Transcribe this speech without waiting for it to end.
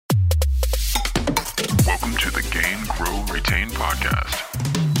Retain podcast.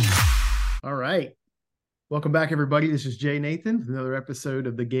 All right. Welcome back, everybody. This is Jay Nathan with another episode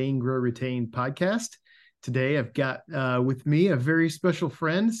of the Gain, Grow, Retain podcast. Today, I've got with me a very special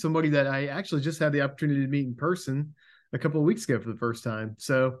friend, somebody that I actually just had the opportunity to meet in person a couple of weeks ago for the first time.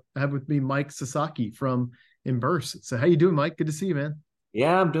 So I have with me Mike Sasaki from Emburse. So how you doing, Mike? Good to see you, man.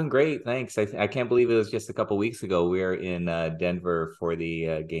 Yeah, I'm doing great. Thanks. I can't believe it was just a couple of weeks ago. We were in Denver for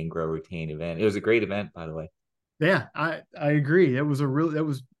the Gain, Grow, Retain event. It was a great event, by the way. Yeah, I agree. That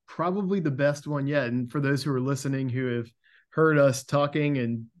was probably the best one yet. And for those who are listening who have heard us talking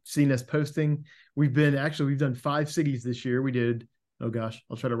and seen us posting, we've done 5 cities this year. We did, oh gosh,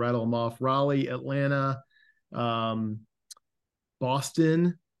 I'll try to rattle them off: Raleigh, Atlanta,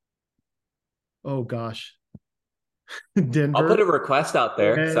 Boston. Oh gosh, Denver. I'll put a request out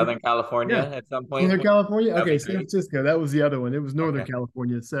there. And, Southern California yeah, at some point. Northern California. That'd Okay, be San great. Francisco. That was the other one. It was Northern Okay.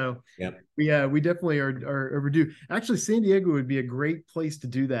 California. So Yeah. we definitely are overdue. Actually, San Diego would be a great place to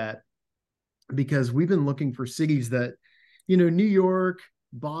do that because we've been looking for cities that, New York,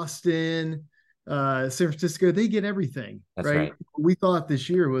 Boston, San Francisco, they get everything. That's right. We thought this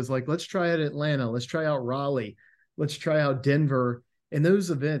year was like, let's try out Atlanta, let's try out Raleigh, let's try out Denver. And those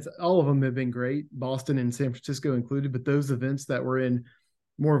events, all of them have been great, Boston and San Francisco included, but those events that were in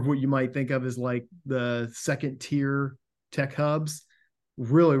more of what you might think of as like the second tier tech hubs,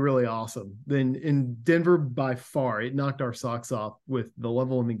 really, really awesome. Then in Denver, by far, it knocked our socks off with the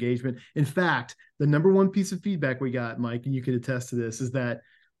level of engagement. In fact, the number one piece of feedback we got, Mike, and you could attest to this, is that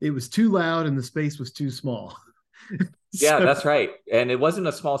it was too loud and the space was too small. Yeah, that's right. And it wasn't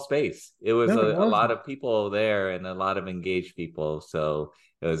a small space. It was No, it a wasn't. lot of people there and a lot of engaged people. So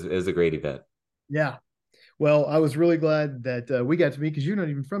it was a great event. Yeah. Well, I was really glad that we got to meet because you're not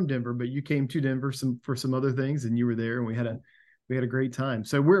even from Denver, but you came to Denver for some other things, and you were there, and we had a great time.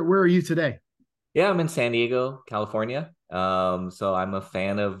 So where are you today? Yeah, I'm in San Diego, California. So I'm a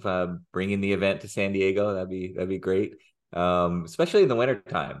fan of bringing the event to San Diego. That'd be great. Especially in the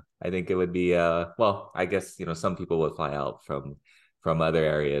wintertime. I think it would be well, I guess some people would fly out from other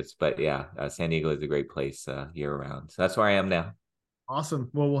areas, but yeah, San Diego is a great place year round. So that's where I am now.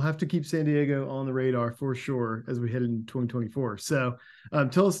 Awesome. Well, we'll have to keep San Diego on the radar for sure as we head into 2024. So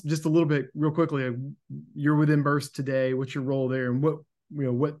tell us just a little bit real quickly. You're with Emburse today. What's your role there? And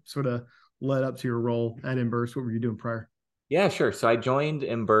what sort of led up to your role at Emburse? What were you doing prior? Yeah, sure. So I joined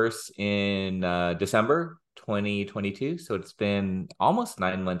Emburse in December 2022. So it's been almost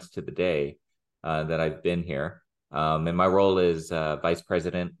 9 months to the day that I've been here. And my role is Vice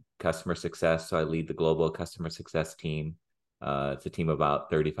President, Customer Success. So I lead the global customer success team. It's a team of about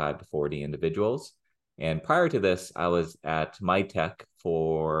 35 to 40 individuals. And prior to this, I was at MyTech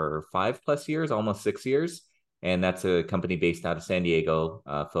for 5+ years, almost 6 years. And that's a company based out of San Diego,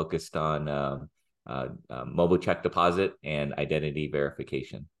 focused on mobile check deposit and identity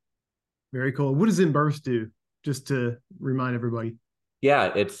verification. Very cool. What does Emburse do? Just to remind everybody.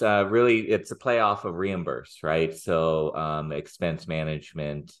 Yeah, it's a playoff of Reimburse, right? So expense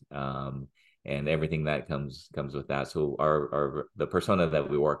management, and everything that comes with that. So the persona that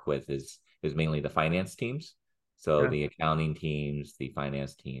we work with is mainly the finance teams. So the accounting teams, the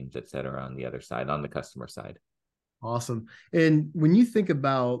finance teams, et cetera, on the other side, on the customer side. Awesome. And when you think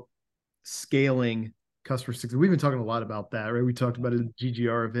about scaling customer success, we've been talking a lot about that, right? We talked about it at the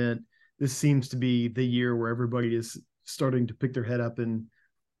GGR event. This seems to be the year where everybody is starting to pick their head up and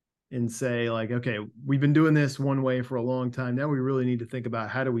say like, okay, we've been doing this one way for a long time. Now we really need to think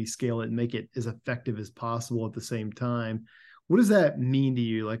about how do we scale it and make it as effective as possible at the same time. What does that mean to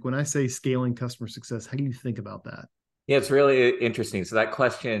you? Like when I say scaling customer success, how do you think about that? Yeah, it's really interesting. So that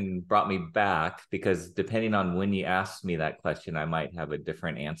question brought me back because depending on when you asked me that question, I might have a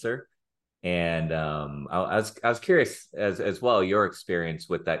different answer. And I was curious as well your experience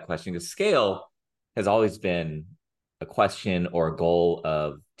with that question, because scale has always been a question or a goal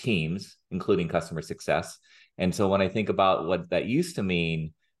of teams, including customer success. And so when I think about what that used to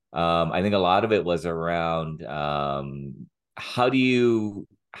mean, I think a lot of it was around how do you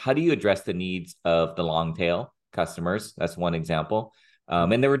address the needs of the long tail customers? That's one example.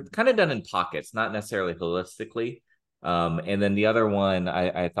 And they were kind of done in pockets, not necessarily holistically. And then the other one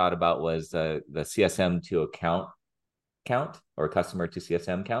I thought about was the CSM to account count, or customer to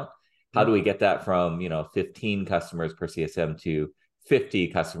CSM count. How do we get that from 15 customers per CSM to 50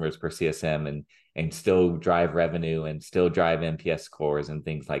 customers per CSM and still drive revenue and still drive NPS scores and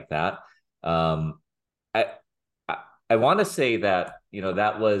things like that? I want to say that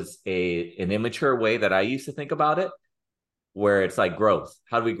that was an immature way that I used to think about it, where it's like growth.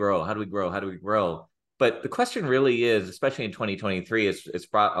 How do we grow? How do we grow? How do we grow? But the question really is, especially in 2023, it's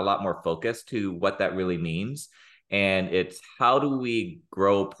brought a lot more focus to what that really means. and it's how do we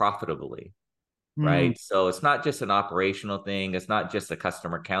grow profitably, Mm, right? So it's not just an operational thing. It's not just a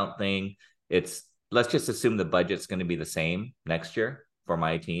customer count thing. It's let's just assume the budget's going to be the same next year for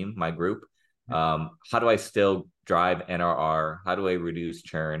my team, my group. How do I still drive NRR? How do I reduce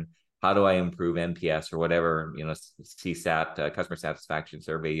churn? How do I improve NPS or whatever, CSAT, customer satisfaction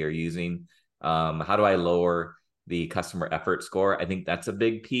survey you're using? How do I lower the customer effort score? I think that's a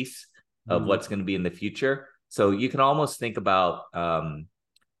big piece of mm. what's going to be in the future. So you can almost think about I'm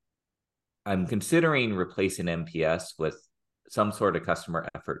considering replacing NPS with some sort of customer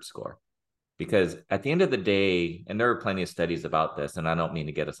effort score. Because at the end of the day, and there are plenty of studies about this, and I don't mean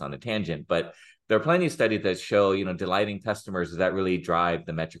to get us on a tangent, but there are plenty of studies that show, delighting customers, does that really drive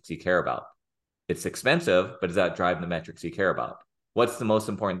the metrics you care about? It's expensive, but does that drive the metrics you care about? What's the most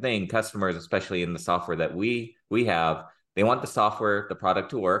important thing? Customers, especially in the software that we have, they want the software, the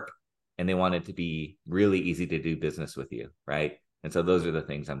product to work, and they want it to be really easy to do business with you, right? And so those are the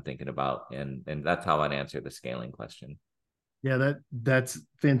things I'm thinking about, and that's how I'd answer the scaling question. Yeah, that's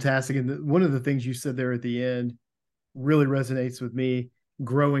fantastic. And one of the things you said there at the end really resonates with me,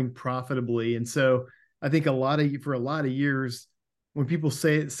 growing profitably. And so I think for a lot of years, when people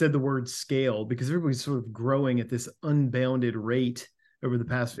said the word scale, because everybody's sort of growing at this unbounded rate over the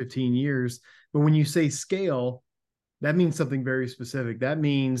past 15 years. But when you say scale, that means something very specific. That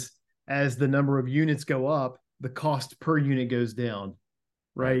means as the number of units go up, the cost per unit goes down,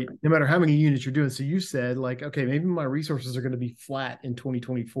 Right. right? No matter how many units you're doing. So you said, like, okay, maybe my resources are going to be flat in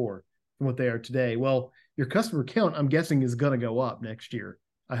 2024 from what they are today. Well, your customer count, I'm guessing, is going to go up next year.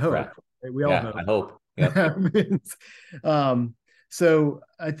 I hope. Correct. Right? We all Yeah, hope. I hope. Yep. um, so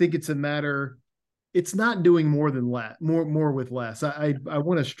I think it's a matter. It's not doing more than less, more with less. I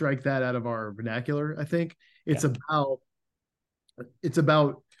want to strike that out of our vernacular. I think Yeah. it's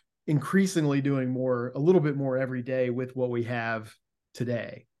about increasingly doing more, a little bit more every day with what we have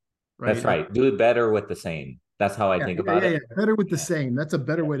today, That's right? right. Do it better with the same. That's how I Yeah, think yeah, about yeah, it. yeah. Better with the Yeah. same. That's a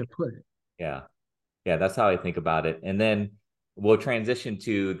better Yeah. way to put it. Yeah. Yeah. That's how I think about it. And then we'll transition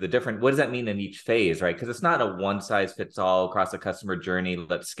to the different, what does that mean in each phase, right? Because it's not a one size fits all across the customer journey.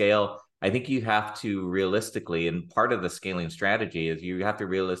 Let's scale. I think you have to realistically, and part of the scaling strategy is you have to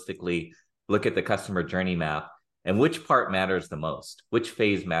realistically look at the customer journey map and which part matters the most, which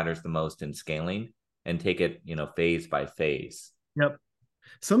phase matters the most in scaling, and take it, phase by phase. Yep.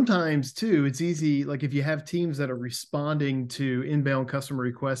 Sometimes too, it's easy. Like if you have teams that are responding to inbound customer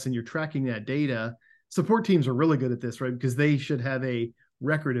requests and you're tracking that data, support teams are really good at this, right? Because they should have a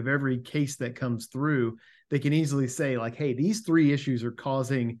record of every case that comes through. They can easily say, like, hey, these three issues are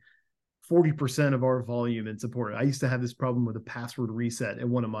causing 40% of our volume in support. I used to have this problem with a password reset at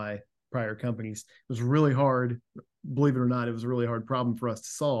one of my prior companies. It was really hard. Believe it or not, it was a really hard problem for us to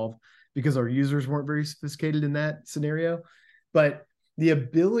solve because our users weren't very sophisticated in that scenario. But the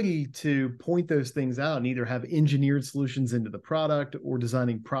ability to point those things out and either have engineered solutions into the product or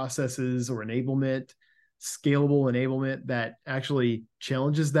designing processes or enablement, scalable enablement that actually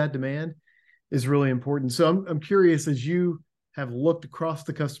challenges that demand is really important. So I'm curious, as you have looked across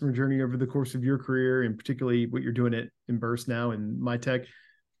the customer journey over the course of your career, and particularly what you're doing at Emburse now and MyTech,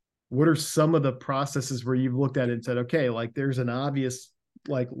 what are some of the processes where you've looked at it and said, okay, like there's an obvious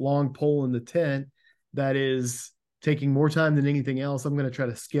like long pole in the tent that is taking more time than anything else. I'm going to try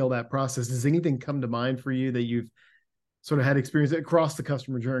to scale that process. Does anything come to mind for you that you've sort of had experience across the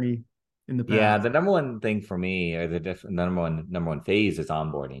customer journey in the Yeah, past? the number one thing for me, or the number one phase is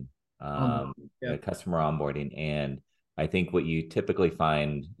onboarding, Yeah. customer onboarding, and I think what you typically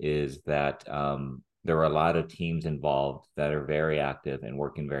find is that there are a lot of teams involved that are very active and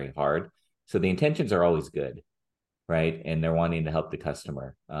working very hard. So the intentions are always good, right? And they're wanting to help the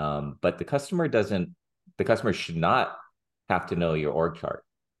customer, but the customer should not have to know your org chart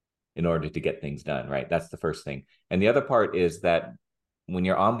in order to get things done, right? That's the first thing. And the other part is that when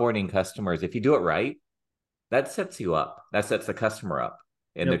you're onboarding customers, if you do it right, that sets you up. That sets the customer up,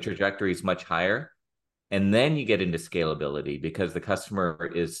 and the Yep. trajectory is much higher. And then you get into scalability because the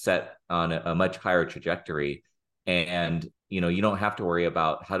customer is set on a much higher trajectory. And you don't have to worry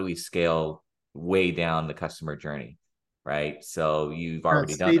about how do we scale way down the customer journey, right? So you've Not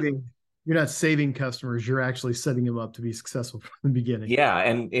already done it. saving, you're not saving customers, you're actually setting them up to be successful from the beginning. Yeah,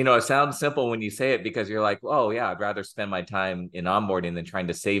 and it sounds simple when you say it because you're like, oh yeah, I'd rather spend my time in onboarding than trying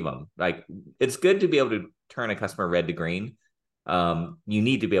to save them. Like it's good to be able to turn a customer red to green. You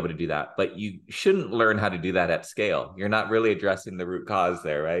need to be able to do that, but you shouldn't learn how to do that at scale. You're not really addressing the root cause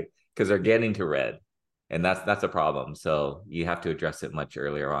there, right? Because they're getting to red, and that's a problem. So you have to address it much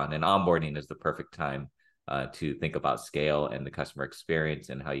earlier on. And onboarding is the perfect time to think about scale and the customer experience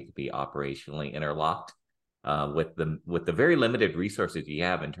and how you could be operationally interlocked with the very limited resources you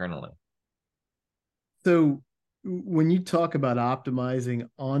have internally. So when you talk about optimizing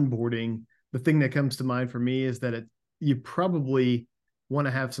onboarding, the thing that comes to mind for me is that you probably want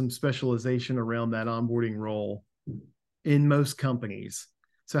to have some specialization around that onboarding role in most companies.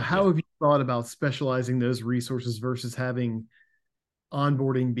 So Yeah. how have you thought about specializing those resources versus having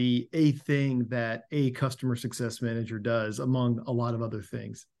onboarding be a thing that a customer success manager does among a lot of other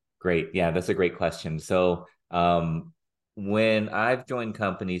things? Great. Yeah, that's a great question. So, when I've joined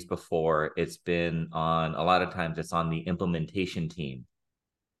companies before, it's been on a lot of times it's on the implementation team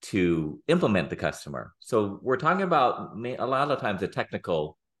to implement the customer. So we're talking about a lot of times a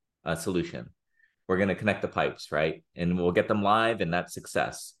technical solution. We're going to connect the pipes, right? And we'll get them live, and that's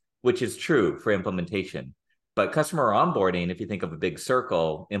success, which is true for implementation. But customer onboarding, if you think of a big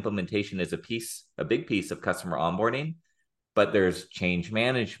circle, implementation is a big piece of customer onboarding, but there's change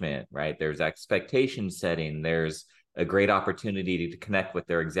management, right? There's expectation setting. There's a great opportunity to connect with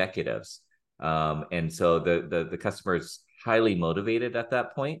their executives. And so the customer is highly motivated at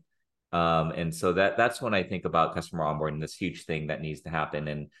that point. And so that's when I think about customer onboarding, this huge thing that needs to happen.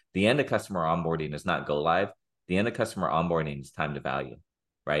 And the end of customer onboarding is not go live. The end of customer onboarding is time to value,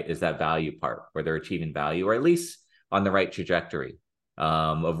 right? Is that value part where they're achieving value, or at least on the right trajectory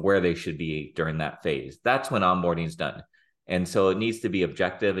of where they should be during that phase. That's when onboarding is done. And so it needs to be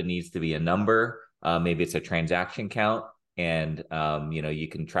objective. It needs to be a number. Maybe it's a transaction count, and you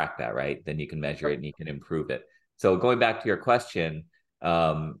can track that, right? Then you can measure it and you can improve it. So going back to your question,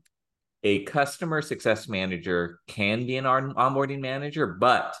 a customer success manager can be an onboarding manager,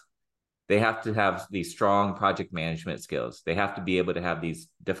 but they have to have these strong project management skills. They have to be able to have these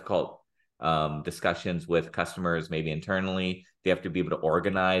difficult discussions with customers, maybe internally. They have to be able to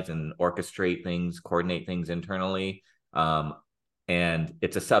organize and orchestrate things, coordinate things internally. And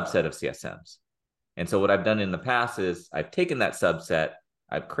it's a subset of CSMs. And so what I've done in the past is I've taken that subset,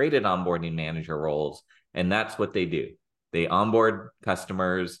 I've created onboarding manager roles, and that's what they do. They onboard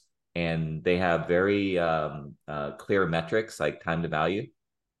customers, and they have very clear metrics like time to value.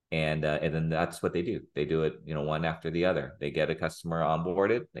 And then that's what they do. They do it, one after the other. They get a customer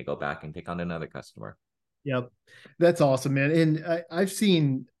onboarded, they go back and take on another customer. Yep. That's awesome, man. And I've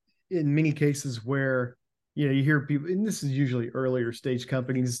seen in many cases where, you hear people, and this is usually earlier stage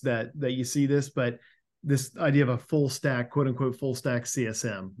companies that you see this, but this idea of a full stack, quote unquote, full stack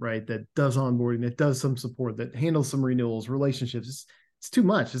CSM, right? That does onboarding, that does some support, that handles some renewals, relationships. It's too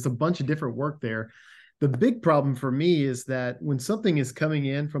much. It's a bunch of different work there. The big problem for me is that when something is coming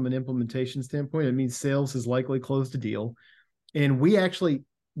in from an implementation standpoint, it means sales has likely closed a deal. And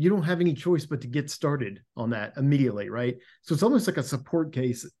you don't have any choice but to get started on that immediately, right? So it's almost like a support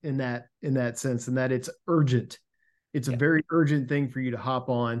case in that sense, and that it's urgent. It's a Yeah. very urgent thing for you to hop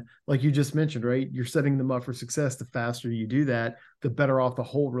on. Like you just mentioned, right? You're setting them up for success. The faster you do that, the better off the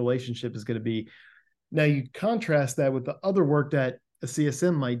whole relationship is going to be. Now you contrast that with the other work that a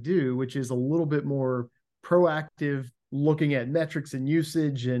CSM might do, which is a little bit more proactive, looking at metrics and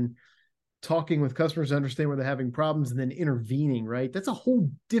usage and talking with customers to understand where they're having problems and then intervening, right? That's a whole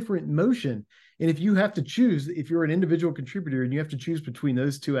different motion. And if you have to choose, if you're an individual contributor and you have to choose between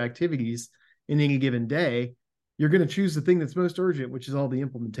those two activities in any given day, you're going to choose the thing that's most urgent, which is all the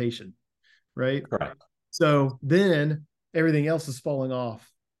implementation, right? Correct. So then everything else is falling off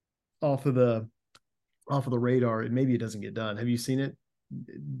of the radar, and maybe it doesn't get done. Have you seen it?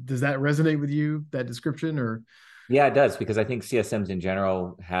 Does that resonate with you, that description? Or Yeah, it does, because I think CSMs in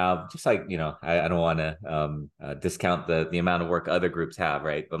general have, just like, I don't want to discount the amount of work other groups have,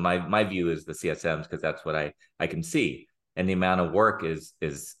 right? But my view is the CSMs, because that's what I can see. And the amount of work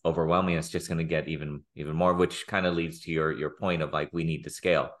is overwhelming. It's just going to get even more, which kind of leads to your point of like, we need to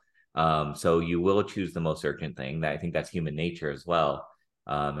scale. So you will choose the most urgent thing. I think that's human nature as well.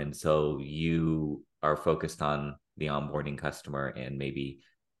 And so you are focused on the onboarding customer, and maybe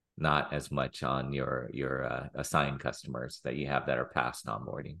not as much on your assigned customers that you have that are past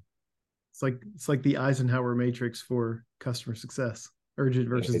onboarding. it's like the Eisenhower matrix for customer success, urgent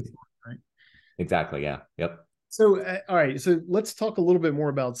versus important, right? Exactly. Yeah. Yep. So, all right. So let's talk a little bit more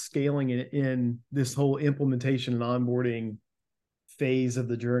about scaling in this whole implementation and onboarding phase of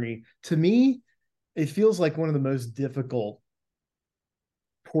the journey. To me, it feels like one of the most difficult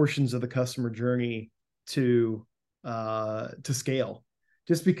portions of the customer journey to scale,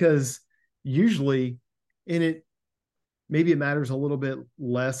 just because usually in it, maybe it matters a little bit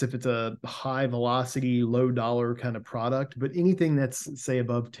less if it's a high velocity, low dollar kind of product, but anything that's say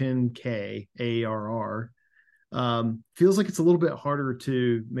above 10K ARR feels like it's a little bit harder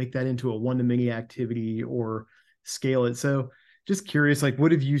to make that into a one to many activity or scale it. So just curious, like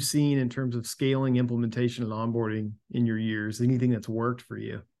what have you seen in terms of scaling implementation and onboarding in your years? Anything that's worked for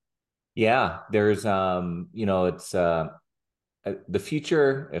you? Yeah, there's it's the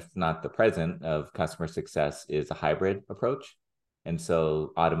future, if not the present, of customer success is a hybrid approach. And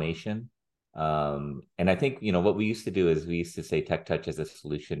so automation. And I think, what we used to do is we used to say tech touch is a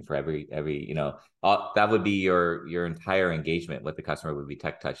solution for every, that would be your entire engagement with the customer would be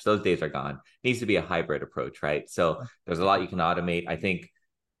tech touch. Those days are gone. It needs to be a hybrid approach, right? So there's a lot you can automate. I think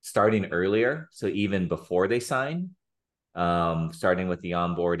starting earlier, so even before they sign, starting with the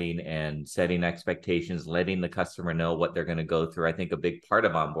onboarding and setting expectations, letting the customer know what they're going to go through. I think a big part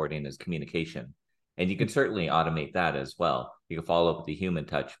of onboarding is communication. And you can certainly automate that as well. You can follow up with the human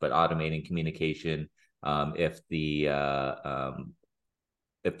touch, but automating communication. If the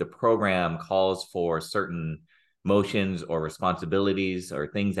program calls for certain motions or responsibilities or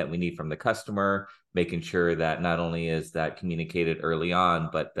things that we need from the customer, making sure that not only is that communicated early on,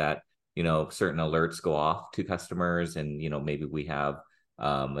 but that certain alerts go off to customers, and maybe we have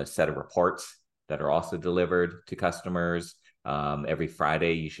a set of reports that are also delivered to customers. Every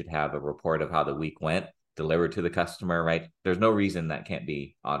Friday you should have a report of how the week went delivered to the customer, right? There's no reason that can't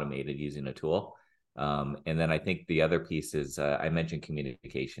be automated using a tool. And then I think the other piece is I mentioned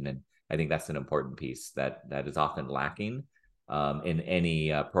communication, and I think that's an important piece that is often lacking in any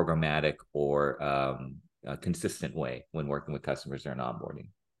programmatic or consistent way when working with customers during onboarding.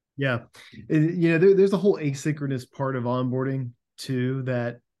 Yeah. There's a whole asynchronous part of onboarding too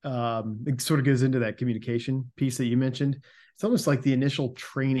that it sort of goes into that communication piece that you mentioned. It's almost like the initial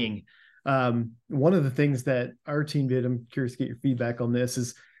training. One of the things that our team did, I'm curious to get your feedback on this,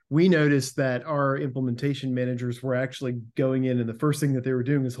 is we noticed that our implementation managers were actually going in, and the first thing that they were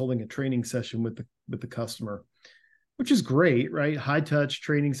doing was holding a training session with the customer, which is great, right? High touch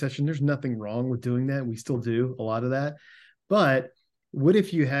training session. There's nothing wrong with doing that. We still do a lot of that. But what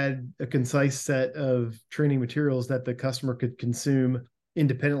if you had a concise set of training materials that the customer could consume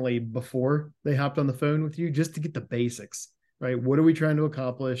independently before they hopped on the phone with you, just to get the basics, right? What are we trying to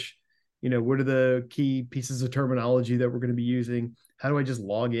accomplish? What are the key pieces of terminology that we're going to be using? How do I just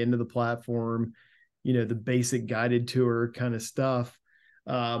log into the platform? The basic guided tour kind of stuff.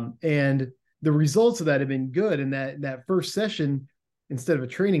 And the results of that have been good. And that first session, instead of a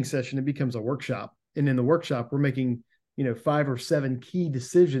training session, it becomes a workshop. And in the workshop, we're making 5 or 7 key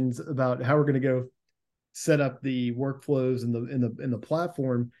decisions about how we're going to go set up the workflows and the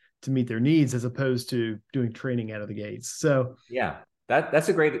platform to meet their needs, as opposed to doing training out of the gates. So yeah, that's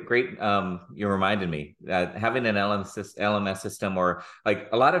a great you reminded me that having an LMS system, or like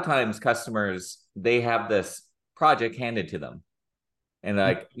a lot of times customers, they have this project handed to them. And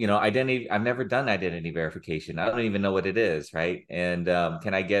identity, I've never done identity verification. I don't even know what it is, right? And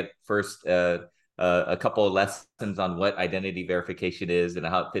can I get first a couple of lessons on what identity verification is and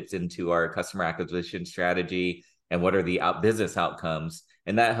how it fits into our customer acquisition strategy, and what are the business outcomes?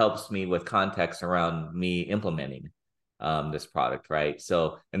 And that helps me with context around me implementing this product, right?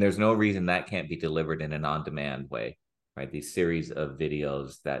 So, and there's no reason that can't be delivered in an on-demand way, right? These series of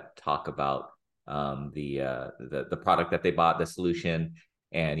videos that talk about the product that they bought, the solution,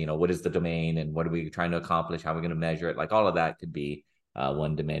 and what is the domain, and what are we trying to accomplish, how are we going to measure it, like all of that could be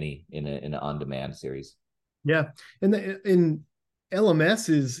one to many in an on-demand series. Yeah, and in LMS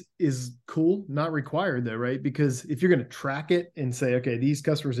is cool, not required though, right? Because if you're going to track it and say, okay, these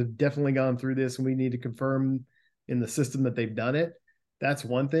customers have definitely gone through this, and we need to confirm in the system that they've done it, that's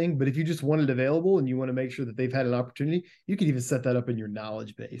one thing. But if you just want it available and you want to make sure that they've had an opportunity, you can even set that up in your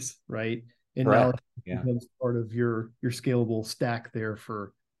knowledge base, right? And Correct. knowledge becomes part of your scalable stack there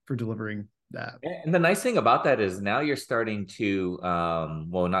for delivering that. And the nice thing about that is now you're starting to,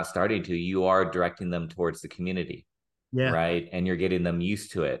 not starting to, you are directing them towards the community, Yeah. right? And you're getting them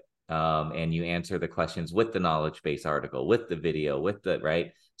used to it. And you answer the questions with the knowledge base article, with the video,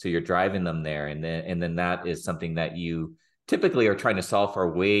 right? So you're driving them there. And then that is something that you typically are trying to solve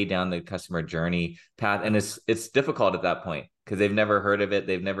for way down the customer journey path. And it's difficult at that point because they've never heard of it.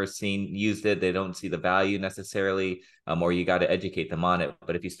 They've never used it. They don't see the value necessarily, or you got to educate them on it.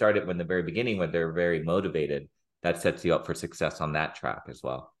 But if you start it from the very beginning when they're very motivated, that sets you up for success on that track as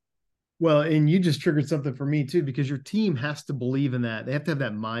well. Well, and you just triggered something for me too, because your team has to believe in that. They have to have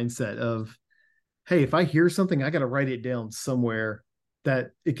that mindset of, hey, if I hear something, I got to write it down somewhere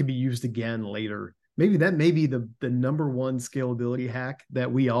that it can be used again later. Maybe that may be the number one scalability hack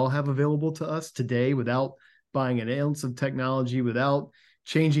that we all have available to us today, without buying an ounce of technology, without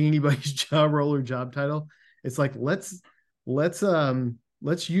changing anybody's job role or job title. It's like, let's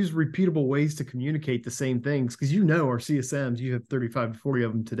use repeatable ways to communicate the same things. Because our CSMs, you have 35 to 40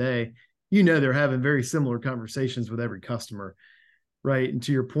 of them today. They're having very similar conversations with every customer. right? And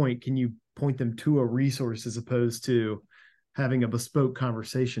to your point, can you point them to a resource as opposed to having a bespoke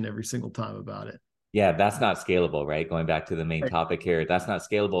conversation every single time about it? Yeah, that's not scalable, right? Going back to the main Right. topic here, that's not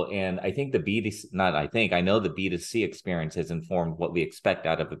scalable. And I think the B2C, not I think, I know the B2C experience has informed what we expect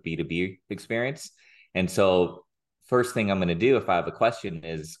out of a B2B experience. And so, first thing I'm going to do if I have a question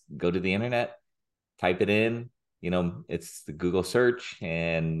is go to the internet, type it in, it's the Google search,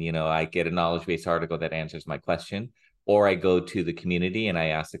 and, I get a knowledge based article that answers my question, or I go to the community and I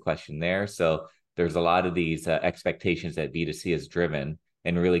ask the question there. So, there's a lot of these expectations that B2C is driven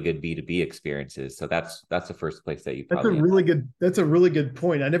and really good B2B experiences. So that's the first place that you probably end up. That's a really good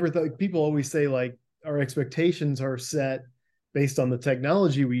point. I never thought people always say like our expectations are set based on the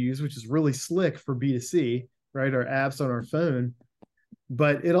technology we use, which is really slick for B2C, right? Our apps on our phone.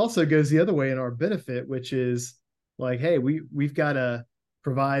 But it also goes the other way in our benefit, which is like, hey, we've got to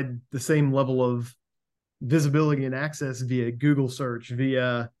provide the same level of visibility and access via Google search,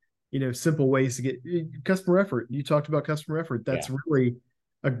 via simple ways to get customer effort. You talked about customer effort. Yeah. That's really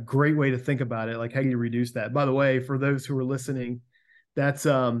a great way to think about it. Like how do you reduce that? By the way, for those who are listening, that's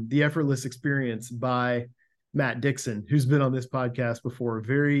The Effortless Experience by Matt Dixon, who's been on this podcast before. A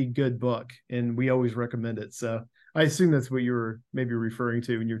very good book, and we always recommend it. So I assume that's what you were maybe referring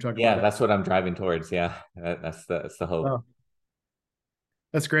to when you were talking Yeah, about it. that's what I'm driving towards. Yeah. That's the hope. Oh,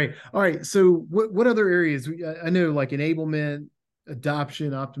 that's great. All right. So what other areas? I know like enablement,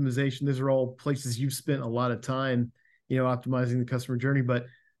 adoption, optimization, those are all places you've spent a lot of time, optimizing the customer journey. But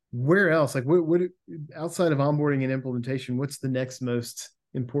where else? Like what outside of onboarding and implementation, what's the next most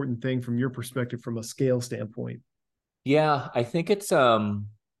important thing from your perspective from a scale standpoint? Yeah, I think it's I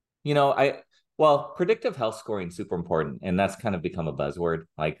well, predictive health scoring is super important, and that's kind of become a buzzword.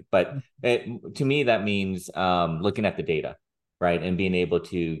 To me, that means looking at the data, right, and being able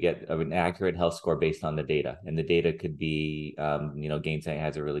to get an accurate health score based on the data. And the data could be, Gainsight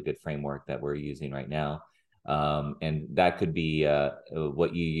has a really good framework that we're using right now, and that could be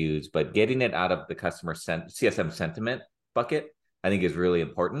what you use. But getting it out of the CSM sentiment bucket, I think, is really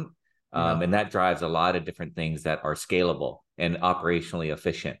important. Yeah. And that drives a lot of different things that are scalable and operationally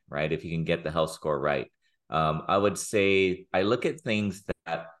efficient, right? If you can get the health score right. I would say I look at things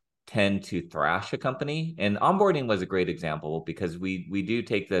that tend to thrash a company, and onboarding was a great example because we do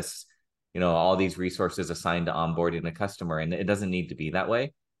take this, all these resources assigned to onboarding a customer, and it doesn't need to be that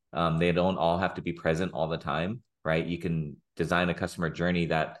way. They don't all have to be present all the time, right? You can design a customer journey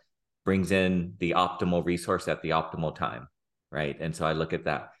that brings in the optimal resource at the optimal time, right? And so I look at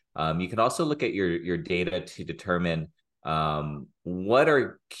that. You can also look at your data to determine what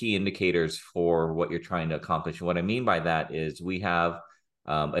are key indicators for what you're trying to accomplish. And what I mean by that is we have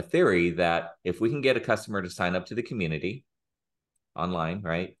a theory that if we can get a customer to sign up to the community online,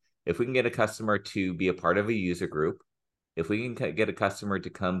 right? If we can get a customer to be a part of a user group, if we can get a customer to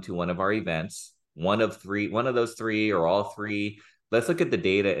come to one of our events, one of those three or all three, let's look at the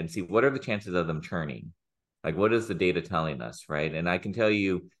data and see what are the chances of them churning. Like, what is the data telling us, right? And I can tell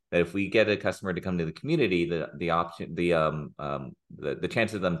you that if we get a customer to come to the community, the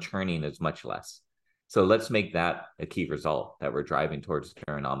chance of them churning is much less. So let's make that a key result that we're driving towards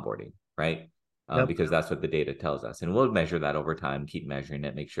during onboarding, right? Yep. Because that's what the data tells us, and we'll measure that over time, keep measuring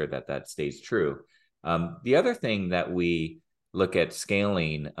it, make sure that that stays true. The other thing that we look at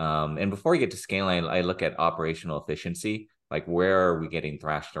scaling, and before we get to scaling, I look at operational efficiency. Like, where are we getting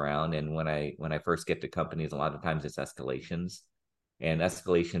thrashed around? And when I first get to companies, a lot of times it's escalations, and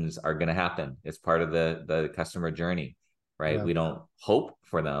escalations are going to happen. It's part of the customer journey, right? Yeah. We don't hope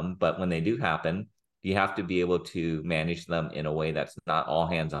for them, but when they do happen, you have to be able to manage them in a way that's not all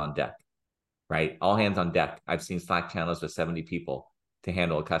hands on deck, right? All hands on deck. I've seen Slack channels with 70 people to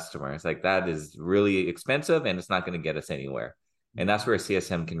handle a customer. It's like, that is really expensive and it's not going to get us anywhere. And that's where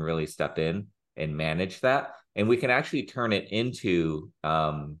CSM can really step in and manage that. And we can actually turn it into,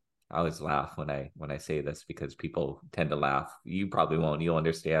 I always laugh when I say this because people tend to laugh. You probably won't, you'll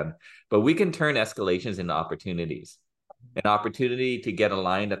understand. But we can turn escalations into opportunities. An opportunity to get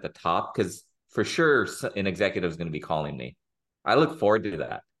aligned at the top, because for sure an executive is going to be calling me. I look forward to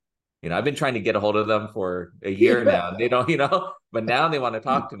that. I've been trying to get a hold of them for a year Yeah. now. And they don't, but now they want to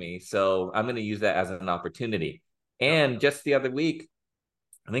talk to me. So I'm going to use that as an opportunity. Yep. And just the other week,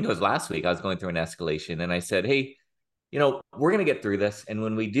 I think it was last week, I was going through an escalation and I said, hey, we're going to get through this. And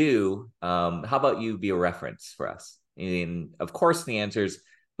when we do, how about you be a reference for us? And of course, the answer is,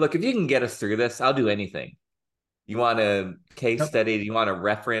 look, if you can get us through this, I'll do anything. You want a case Yep. study? You want a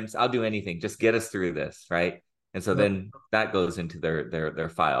reference? I'll do anything. Just get us through this, right? And so Yep. then that goes into their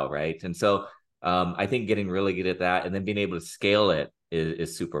file, right? And so I think getting really good at that and then being able to scale it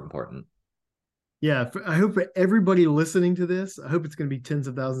is super important. Yeah, I hope for everybody listening to this, I hope it's going to be tens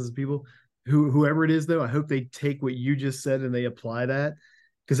of thousands of people. Whoever it is, though, I hope they take what you just said and they apply that,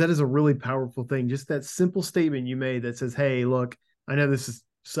 because that is a really powerful thing. Just that simple statement you made that says, "Hey, look, I know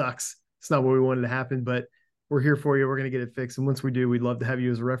sucks. It's not what we wanted to happen, but we're here for you. We're going to get it fixed. And once we do, we'd love to have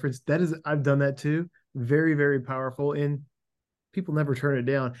you as a reference." That is, I've done that too. Very, very powerful, and people never turn it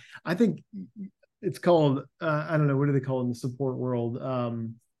down. I think it's called, I don't know, what do they call it in the support world?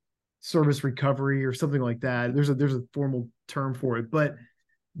 Service recovery or something like that. There's a formal term for it, but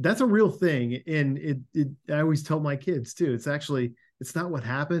that's a real thing. And it I always tell my kids too. It's not what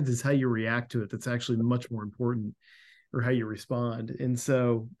happens, it's how you react to it. That's actually much more important, or how you respond. And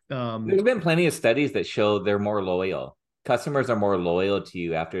so There's been plenty of studies that show they're more loyal. Customers are more loyal to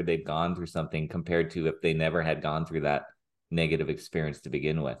you after they've gone through something compared to if they never had gone through that negative experience to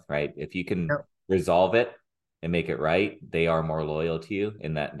begin with, right? If you can resolve it and make it right, they are more loyal to you,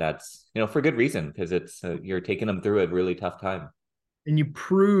 and that's for good reason, because it's you're taking them through a really tough time. and you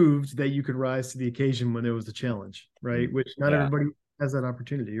proved that you could rise to the occasion when there was a challenge, right? Which not Yeah. everybody has that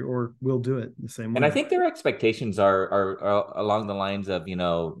opportunity or will do it the same And I way. think their expectations are along the lines of,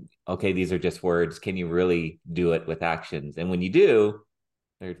 okay, these are just words. Can you really do it with actions? And when you do,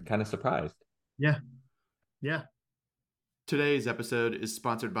 they're kind of surprised. Yeah. Yeah. Today's episode is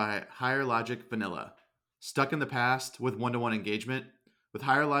sponsored by Higher Logic Vanilla. Stuck in the past with one-to-one engagement? With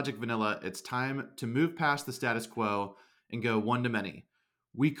Higher Logic Vanilla, it's time to move past the status quo and go one-to-many.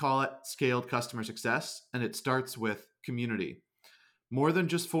 We call it scaled customer success, and it starts with community. More than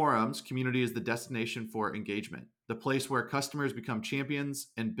just forums, community is the destination for engagement, the place where customers become champions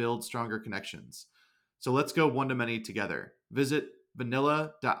and build stronger connections. So let's go one-to-many together. Visit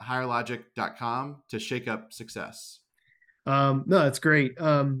vanilla.higherlogic.com to shake up success. No, that's great.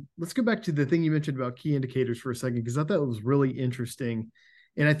 Let's go back to the thing you mentioned about key indicators for a second, because I thought it was really interesting.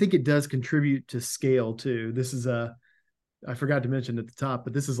 And I think it does contribute to scale too. I forgot to mention at the top,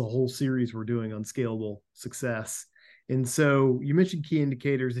 but this is a whole series we're doing on scalable success. And so you mentioned key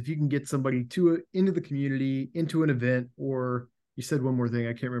indicators. If you can get somebody into the community, into an event, or you said one more thing,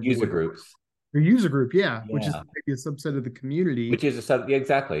 I can't remember User what. groups. Your user group, yeah, which is Yeah. maybe a subset of the community. Which is a sub. Yeah,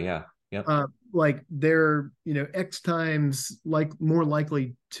 exactly. Yeah. Yep. Like they're X times like more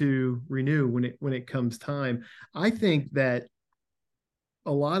likely to renew when it comes time. I think that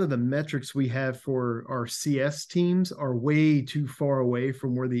a lot of the metrics we have for our CS teams are way too far away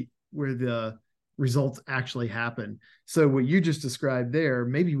from where the results actually happen. So what you just described there,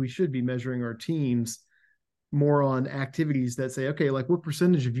 maybe we should be measuring our teams more on activities that say, okay, like what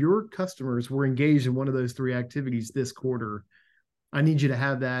percentage of your customers were engaged in one of those three activities this quarter? I need you to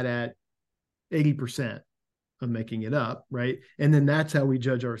have that at 80%. I'm making it up, right? And then that's how we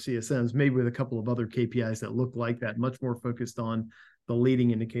judge our CSMs, maybe with a couple of other KPIs that look like that, much more focused on the leading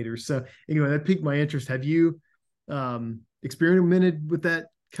indicators. So anyway, that piqued my interest. Have you experimented with that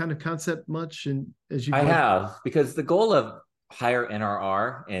kind of concept much? And as you've I led, have, because the goal of higher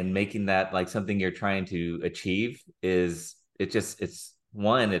NRR and making that like something you're trying to achieve it's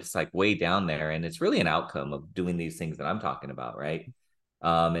one, it's like way down there, and it's really an outcome of doing these things that I'm talking about, right?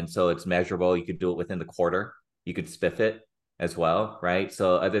 And so it's measurable. You could do it within the quarter. You could spiff it as well, right?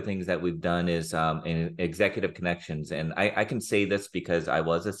 So other things that we've done is in executive connections, and I can say this because I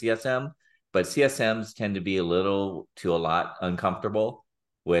was a CSM, but CSMs tend to be a lot uncomfortable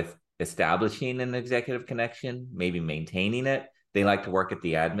with establishing an executive connection, maybe maintaining it. They like to work at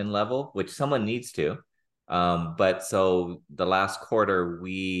the admin level, which someone needs to. But so the last quarter,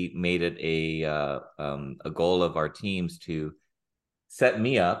 we made it a goal of our teams to set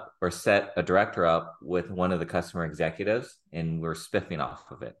me up or set a director up with one of the customer executives, and we're spiffing off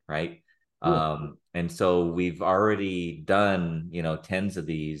of it, right? cool. And so we've already done, tens of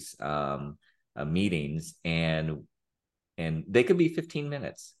these meetings, and they could be 15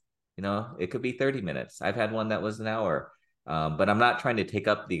 minutes, it could be 30 minutes. I've had one that was an hour. But I'm not trying to take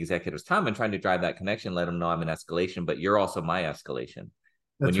up the executive's time. I'm trying to drive that connection, let them know I'm an escalation, but you're also my escalation.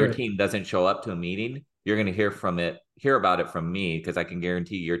 When That's your right. team doesn't show up to a meeting, you're going to hear about it from me, because I can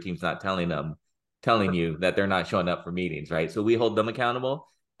guarantee your team's not telling you that they're not showing up for meetings, right? So we hold them accountable.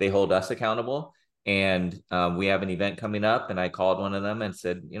 They hold us accountable. And we have an event coming up, and I called one of them and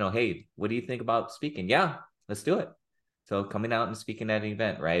said, hey, what do you think about speaking? Yeah, let's do it. So coming out and speaking at an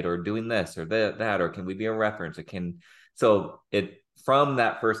event, right? Or doing this or that, or can we be a reference? So from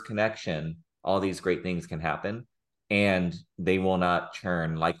that first connection, all these great things can happen, and they will not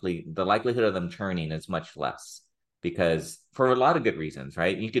churn. The likelihood of them churning is much less, because for a lot of good reasons,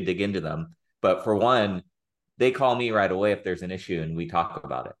 right? You could dig into them, but for one, they call me right away if there's an issue and we talk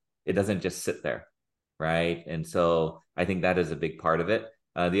about it. It doesn't just sit there, right? And so I think that is a big part of it.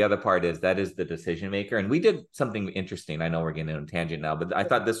 The other part is that is the decision maker. And we did something interesting. I know we're getting on a tangent now, but I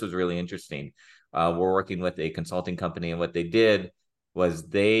thought this was really interesting. We're working with a consulting company, and what they did was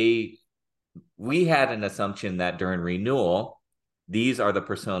we had an assumption that during renewal, these are the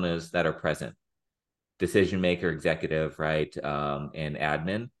personas that are present: decision maker, executive, right, and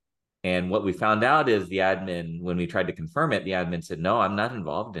admin. And what we found out is the admin, when we tried to confirm it, the admin said, no, I'm not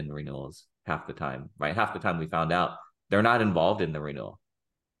involved in renewals half the time, right? Half the time we found out they're not involved in the renewal.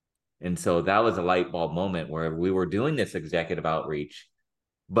 And so that was a light bulb moment where we were doing this executive outreach.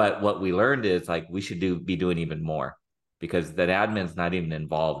 But what we learned is like we should be doing even more, because that admin's not even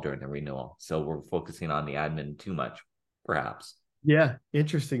involved during the renewal. So we're focusing on the admin too much, perhaps. Yeah,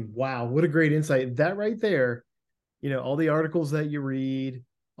 interesting. Wow, what a great insight. That right there, all the articles that you read,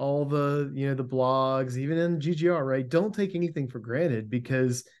 all the, the blogs, even in GGR, right? Don't take anything for granted,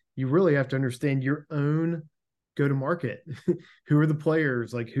 because you really have to understand your own go to market. Who are the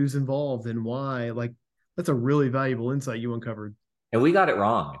players, like who's involved and why? Like that's a really valuable insight you uncovered. And we got it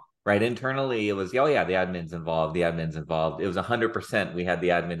wrong, right? Internally, it was, oh yeah, the admin's involved. The admin's involved. It was 100% we had the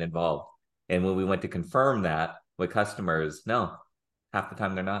admin involved. And when we went to confirm that with customers, no, half the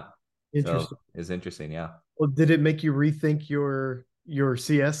time they're not. Interesting. So it's interesting, yeah. Well, did it make you rethink your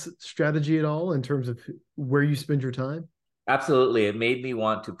CS strategy at all in terms of where you spend your time? Absolutely. It made me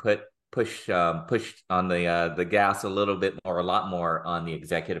want to push on the gas a little bit more, a lot more on the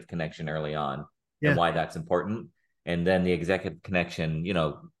executive connection early on, and Yeah. why that's important. And then the executive connection,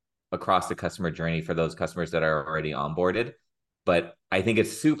 across the customer journey for those customers that are already onboarded. But I think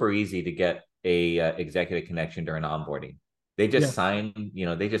it's super easy to get a executive connection during onboarding. They just Yeah. signed,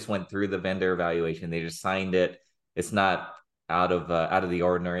 they just went through the vendor evaluation. They just signed it. It's not out of the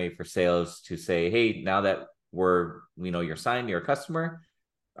ordinary for sales to say, hey, now that you're signed, you're a customer,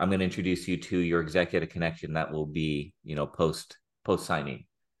 I'm going to introduce you to your executive connection that will be, post signing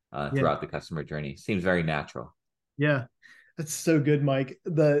Yeah. throughout the customer journey. Seems very natural. Yeah. That's so good, Mike.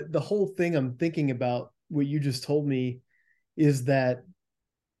 The whole thing I'm thinking about what you just told me is that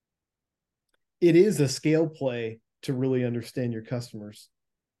it is a scale play to really understand your customers,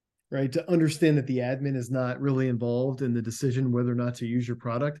 right? To understand that the admin is not really involved in the decision whether or not to use your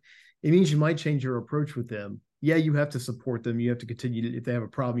product. It means you might change your approach with them. Yeah, you have to support them. You have to continue to, if they have a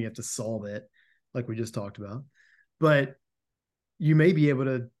problem, you have to solve it, like we just talked about. But you may be able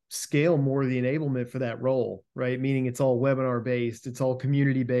to scale more of the enablement for that role, right? Meaning it's all webinar based, it's all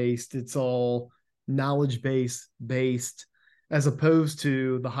community based, it's all knowledge based, as opposed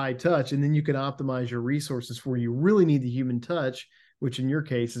to the high touch. And then you can optimize your resources where you really need the human touch, which in your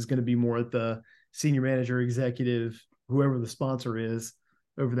case is going to be more at the senior manager, executive, whoever the sponsor is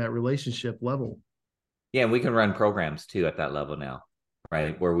over that relationship level. Yeah, and we can run programs too at that level now,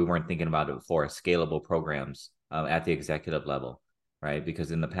 right? Where we weren't thinking about it before, scalable programs at the executive level, right?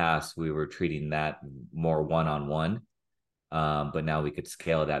 Because in the past we were treating that more one-on-one, but now we could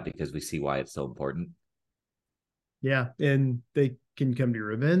scale that because we see why it's so important. Yeah, and they can come to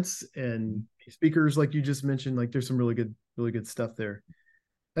your events and speakers, like you just mentioned. Like there's some really good stuff there.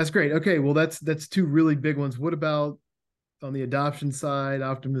 That's great. Okay, well that's two really big ones. What about on the adoption side,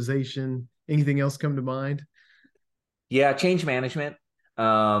 optimization? Anything else come to mind? Yeah, change management.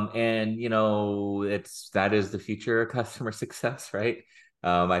 And that is the future of customer success, right?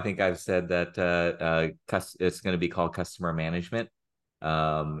 I think I've said that it's going to be called customer management.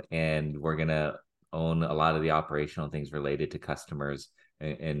 And we're going to own a lot of the operational things related to customers.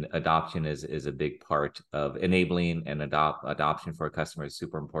 And adoption is a big part of enabling and adoption for a customer is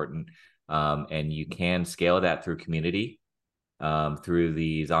super important. And you can scale that through community, through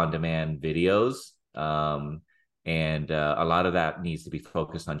these on-demand videos. And a lot of that needs to be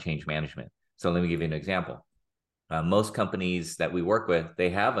focused on change management. So let me give you an example. Most companies that we work with, they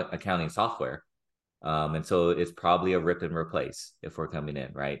have accounting software. And so it's probably a rip and replace if we're coming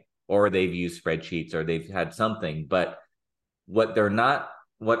in, right? Or they've used spreadsheets or they've had something. But what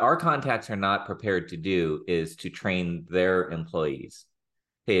our contacts are not prepared to do is to train their employees.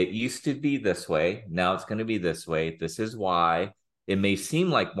 Hey, it used to be this way. Now it's going to be this way. This is why. It may seem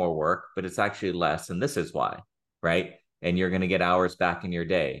like more work, but it's actually less. And this is why, right? And you're going to get hours back in your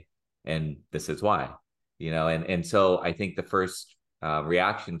day. And this is why, and so I think the first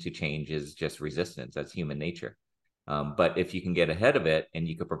reaction to change is just resistance. That's human nature. But if you can get ahead of it and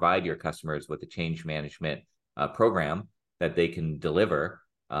you can provide your customers with a change management program that they can deliver,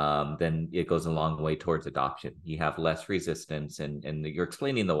 then it goes a long way towards adoption. You have less resistance and you're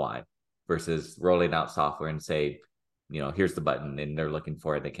explaining the why versus rolling out software and say, here's the button and they're looking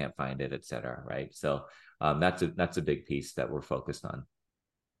for it, they can't find it, et cetera. Right. So that's a big piece that we're focused on.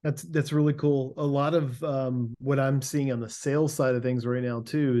 That's really cool. A lot of what I'm seeing on the sales side of things right now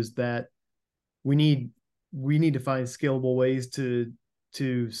too is that we need we need to find scalable ways to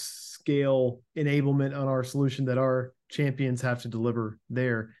scale enablement on our solution that our champions have to deliver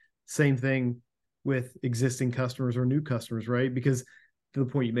there. Same thing with existing customers or new customers, right? Because to the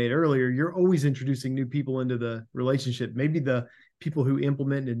point you made earlier, you're always introducing new people into the relationship. Maybe the people who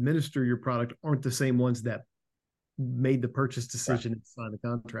implement and administer your product aren't the same ones that made the purchase Right. decision and signed the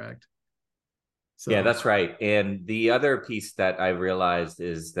contract. Yeah, So that's right. And the other piece that I realized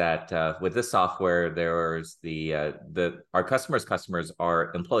is that with this software, there's the our customers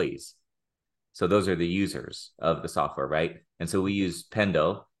are employees. So those are the users of the software, right? And so we use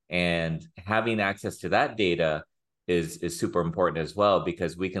Pendo, and having access to that data is super important as well,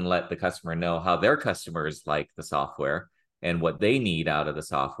 because we can let the customer know how their customers like the software and what they need out of the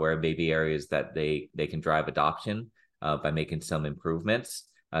software, maybe areas that they can drive adoption by making some improvements.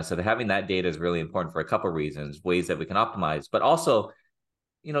 So having that data is really important for a couple of reasons, ways that we can optimize, but also,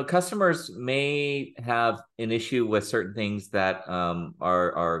 customers may have an issue with certain things that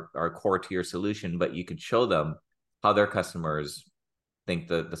are core to your solution, but you could show them how their customers think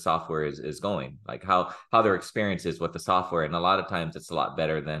the software is going, like how their experience is with the software. And a lot of times it's a lot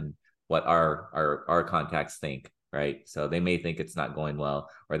better than what our contacts think, right? So they may think it's not going well,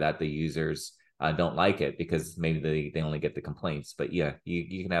 or that the users don't like it because maybe they only get the complaints. But yeah,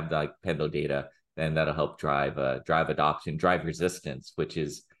 you can have the like Pendo data, and that'll help drive adoption, drive resistance, which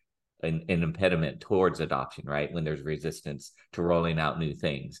is an impediment towards adoption, right? When there's resistance to rolling out new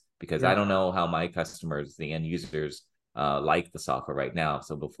things, because I yeah, don't know how my customers, the end users, like the software right now.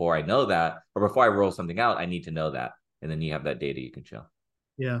 So before I know that, or before I roll something out, I need to know that, and then you have that data you can show.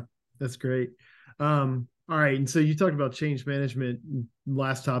 yeah, that's great. All right, and so you talked about change management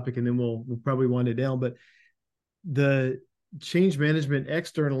last topic, and then we'll probably wind it down. But the change management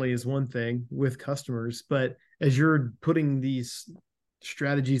externally is one thing with customers, but as you're putting these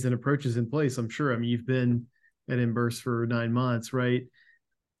strategies and approaches in place, I'm sure, I mean, you've been at Emburse for 9 months, right?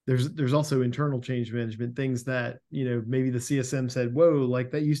 There's also internal change management, things that, maybe the CSM said, whoa,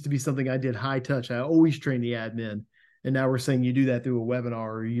 like that used to be something I did high touch, I always train the admin, and now we're saying you do that through a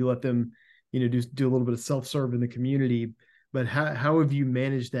webinar, or you let them, do a little bit of self-serve in the community. But how have you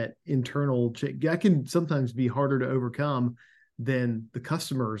managed that internal that can sometimes be harder to overcome than the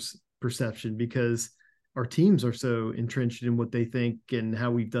customer's perception, because our teams are so entrenched in what they think and how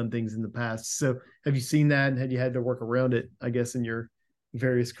we've done things in the past. So have you seen that, and had you had to work around it, I guess, in your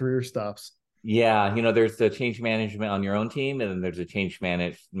various career stops? Yeah, there's the change management on your own team, and then there's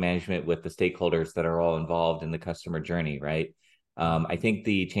a management with the stakeholders that are all involved in the customer journey, right? I think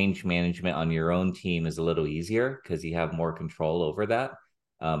the change management on your own team is a little easier because you have more control over that.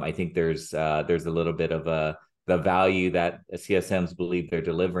 I think there's a little bit of the value that CSMs believe they're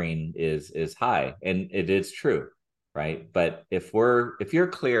delivering is high, and it is true, right? But if you're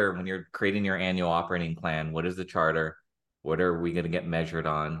clear when you're creating your annual operating plan, what is the charter? What are we going to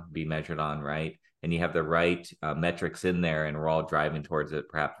be measured on, right? And you have the right metrics in there, and we're all driving towards it.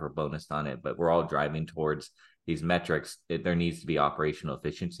 Perhaps we're bonused on it, but we're all driving towards these metrics. There needs to be operational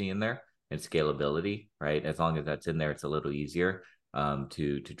efficiency in there and scalability, right? As long as that's in there, it's a little easier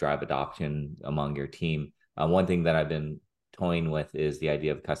to drive adoption among your team. One thing that I've been toying with is the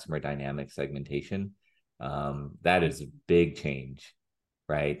idea of customer dynamic segmentation. That is a big change,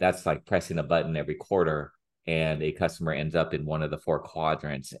 right? That's like pressing a button every quarter, and a customer ends up in one of the four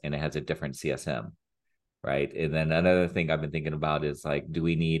quadrants, and it has a different CSM, right? And then another thing I've been thinking about is like, do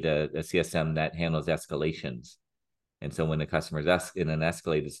we need a CSM that handles escalations? And so when the customer's in an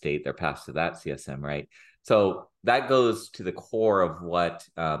escalated state, they're passed to that CSM, right? So that goes to the core of what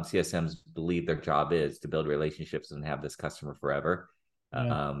CSMs believe their job is, to build relationships and have this customer forever.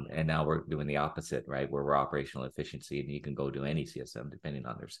 Yeah. And now we're doing the opposite, right? Where we're operational efficiency, and you can go to any CSM depending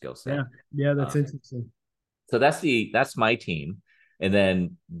on their skill Yeah. set. Yeah. That's Um, interesting. so that's my team. And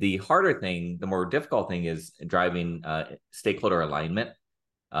then the harder thing, the more difficult thing, is driving stakeholder alignment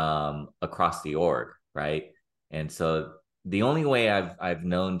across the org, right? And so the only way I've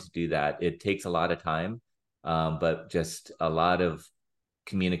known to do that, it takes a lot of time, but just a lot of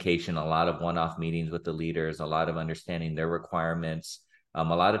communication, a lot of one-off meetings with the leaders, a lot of understanding their requirements. A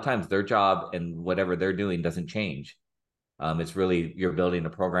lot of times their job and whatever they're doing doesn't change. It's really, you're building a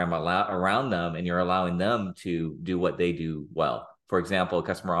program around them, and you're allowing them to do what they do well. For example,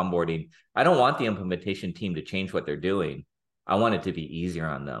 customer onboarding. I don't want the implementation team to change what they're doing. I want it to be easier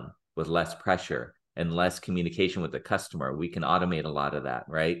on them with less pressure and less communication with the customer. We can automate a lot of that,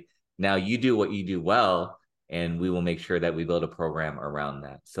 right? Now you do what you do well, and we will make sure that we build a program around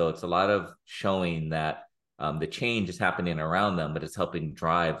that. So it's a lot of showing that The change is happening around them, but it's helping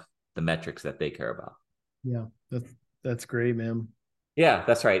drive the metrics that they care about. Yeah, that's great, man. Yeah,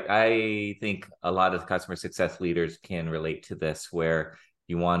 that's right. I think a lot of customer success leaders can relate to this, where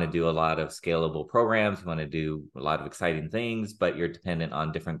you want to do a lot of scalable programs, you want to do a lot of exciting things, but you're dependent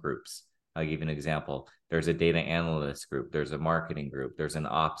on different groups. I'll give you an example. There's a data analyst group, there's a marketing group, there's an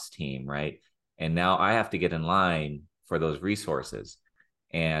ops team, right? And now I have to get in line for those resources.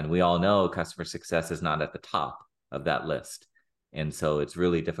 And we all know customer success is not at the top of that list. And so it's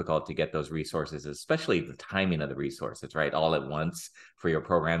really difficult to get those resources, especially the timing of the resources, right? All at once for your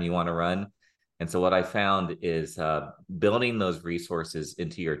program you want to run. And so what I found is building those resources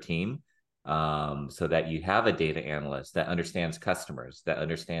into your team, so that you have a data analyst that understands customers, that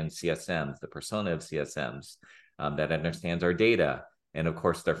understands CSMs, the persona of CSMs, that understands our data. And of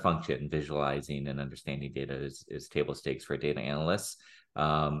course, their function, visualizing and understanding data is table stakes for data analysts.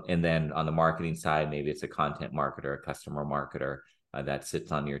 And then on the marketing side, maybe it's a content marketer, a customer marketer that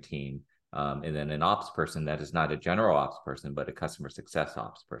sits on your team. And then an ops person that is not a general ops person, but a customer success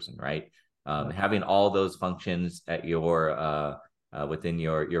ops person, right? Having all those functions at your within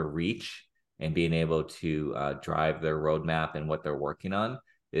your reach and being able to drive their roadmap and what they're working on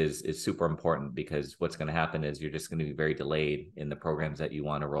is super important, because what's going to happen is you're just going to be very delayed in the programs that you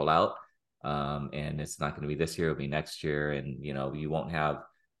want to roll out. And it's not going to be this year, it'll be next year. And, you won't have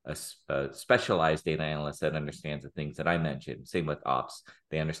a specialized data analyst that understands the things that I mentioned. Same with ops.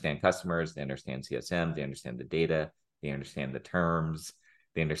 They understand customers, they understand CSM, they understand the data, they understand the terms,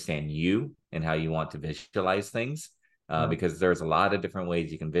 they understand you and how you want to visualize things. Because there's a lot of different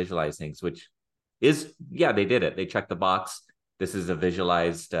ways you can visualize things, which is, yeah, they did it. They checked the box. This is a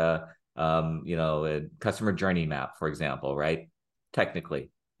visualized, a customer journey map, for example, right?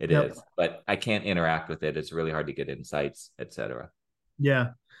 Technically it is, but I can't interact with it. It's really hard to get insights, etc.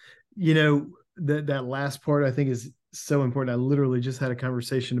 Yeah. That last part I think is so important. I literally just had a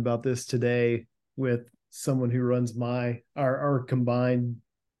conversation about this today with someone who runs our combined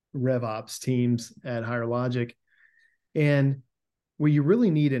RevOps teams at Higher Logic. And what you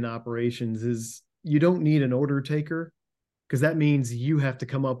really need in operations is you don't need an order taker, because that means you have to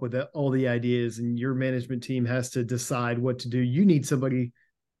come up with all the ideas and your management team has to decide what to do. You need somebody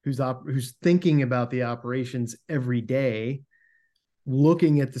who's thinking about the operations every day,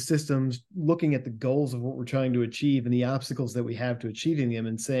 looking at the systems, looking at the goals of what we're trying to achieve and the obstacles that we have to achieving them,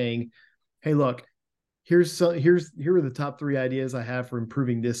 and saying, hey, look, here are the top 3 ideas I have for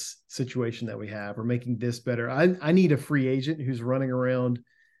improving this situation that we have, or making this better. I need a free agent who's running around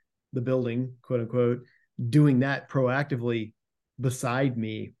the building, quote unquote, doing that proactively beside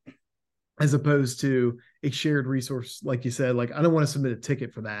me, as opposed to a shared resource. Like you said, like, I don't want to submit a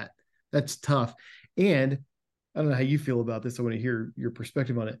ticket for that. That's tough. And I don't know how you feel about this. I want to hear your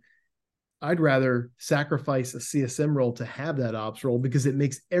perspective on it. I'd rather sacrifice a CSM role to have that ops role, because it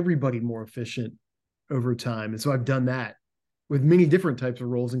makes everybody more efficient over time. And so I've done that with many different types of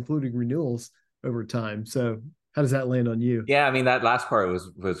roles, including renewals over time. So how does that land on you? Yeah, I mean, that last part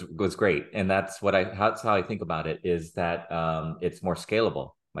was great, and that's how I think about it, is that it's more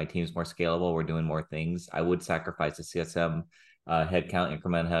scalable. My team's more scalable. We're doing more things. I would sacrifice a CSM headcount,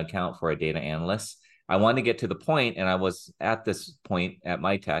 incremental headcount, for a data analyst. I want to get to the point, and I was at this point at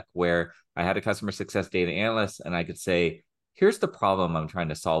my tech, where I had a customer success data analyst, and I could say, here's the problem I'm trying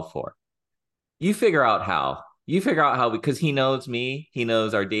to solve for. You figure out how. Because he knows me, he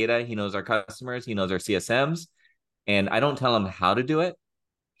knows our data, he knows our customers, he knows our CSMs. And I don't tell him how to do it.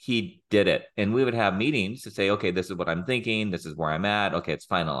 He did it. And we would have meetings to say, okay, this is what I'm thinking. This is where I'm at. Okay, it's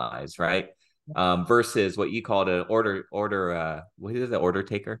finalized, right? Versus what you called an order, what is it? Order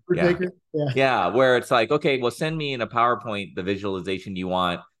taker? Yeah. Yeah. Where it's like, okay, well, send me in a PowerPoint the visualization you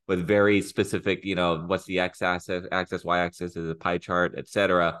want, with very specific, what's the x-axis, y-axis, is a pie chart,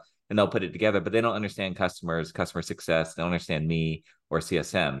 etc. And they'll put it together, but they don't understand customers, customer success. They don't understand me or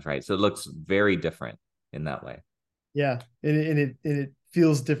CSMs, right? So it looks very different in that way. Yeah. And it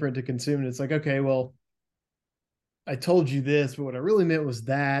feels different to consume. And it's like, okay, well, I told you this, but what I really meant was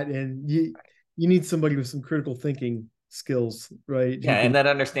that. And you need somebody with some critical thinking skills, right? Yeah, and that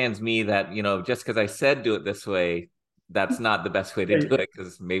understands me, that, just because I said do it this way, that's not the best way to do it,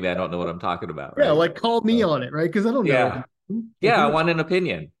 because maybe I don't know what I'm talking about, right? Yeah, like, call me on it, right? Because I don't know. Yeah, I want an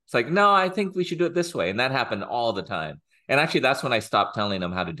opinion. It's like, no, I think we should do it this way. And that happened all the time. And actually, that's when I stopped telling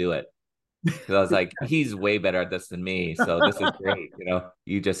him how to do it. Because I was like, he's way better at this than me. So this is great.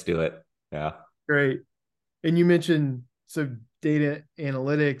 You just do it. Yeah. Great. And you mentioned, so data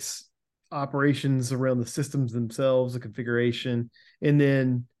analytics, operations around the systems themselves, the configuration, and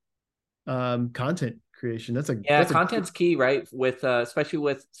then content creation. Yeah, that's a content's key, right? With especially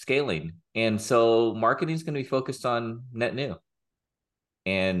with scaling. And so marketing is going to be focused on net new.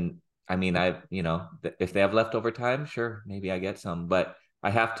 And I mean, if they have leftover time, sure, maybe I get some, but I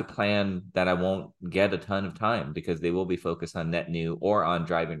have to plan that I won't get a ton of time because they will be focused on net new or on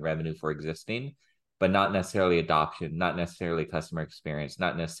driving revenue for existing, but not necessarily adoption, not necessarily customer experience,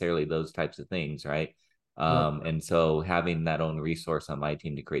 not necessarily those types of things, right? Yep. And so having that own resource on my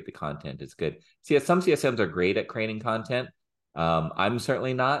team to create the content is good. See, some CSMs are great at creating content. I'm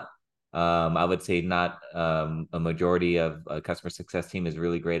certainly not. I would say not a majority of a customer success team is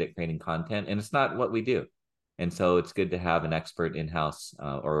really great at creating content, and it's not what we do. And so it's good to have an expert in house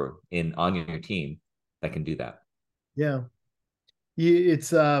or in on your team that can do that. Yeah.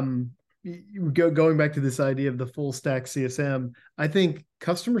 It's going back to this idea of the full stack CSM. I think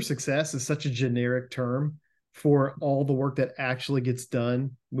customer success is such a generic term for all the work that actually gets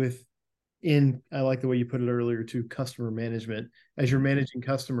done with I like the way you put it earlier to customer management. As you're managing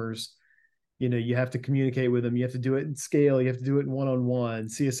customers, you have to communicate with them. You have to do it in scale. You have to do it in one-on-one.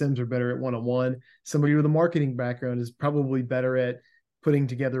 CSMs are better at one-on-one. Somebody with a marketing background is probably better at putting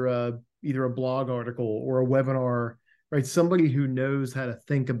together either a blog article or a webinar, right? Somebody who knows how to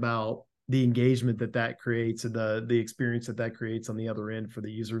think about the engagement that creates and the experience that creates on the other end for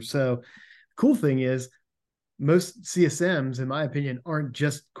the user. So cool thing is most CSMs, in my opinion, aren't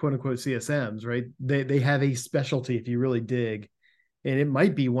just quote unquote CSMs, right? They have a specialty if you really dig. And it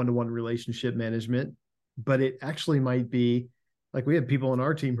might be one-to-one relationship management, but it actually might be like we have people on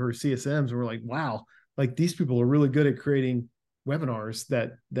our team who are CSMs and we're like, wow, like these people are really good at creating webinars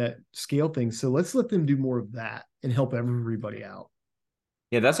that scale things. So let's let them do more of that and help everybody out.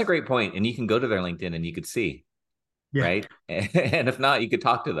 Yeah, that's a great point. And you can go to their LinkedIn and you could see, Yeah. right? And if not, you could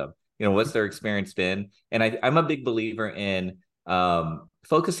talk to them. What's their experience been? And I'm a big believer in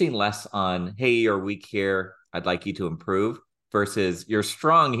focusing less on, hey, you're weak here, I'd like you to improve, versus you're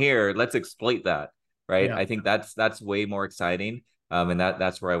strong here, let's exploit that, right? Yeah. I think that's way more exciting. And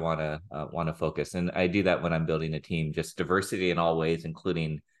that's where I want to focus. And I do that when I'm building a team, just diversity in all ways,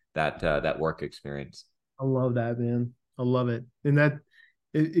 including that work experience. I love that, man. I love it. And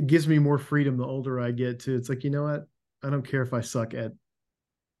it gives me more freedom the older I get too. It's like, you know what? I don't care if I suck at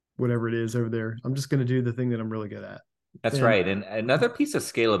whatever it is over there. I'm just going to do the thing that I'm really good at. That's And right. And another piece of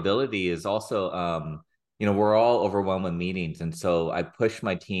scalability is also, we're all overwhelmed with meetings. And so I push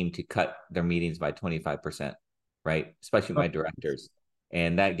my team to cut their meetings by 25%, right? Especially my directors.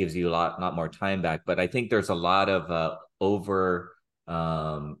 And that gives you a lot more time back. But I think there's a lot of over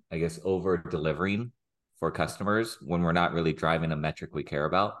delivering for customers when we're not really driving a metric we care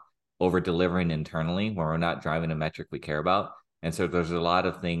about, over delivering internally when we're not driving a metric we care about. And so there's a lot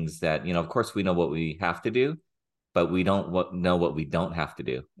of things that, of course, we know what we have to do, but we don't know what we don't have to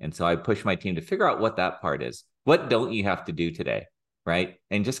do. And so I push my team to figure out what that part is. What don't you have to do today? Right.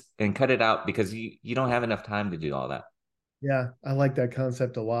 And cut it out because you don't have enough time to do all that. yeah, I like that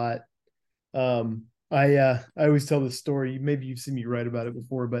concept a lot. I always tell this story. Maybe you've seen me write about it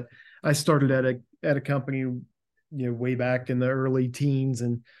before, but I started at a company, way back in the early teens,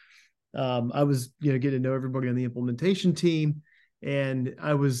 and I was, getting to know everybody on the implementation team. And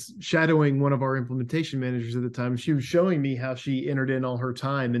I was shadowing one of our implementation managers at the time. She was showing me how she entered in all her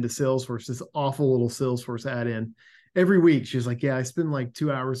time into Salesforce, this awful little Salesforce add-in. Every week, she was like, yeah, I spend like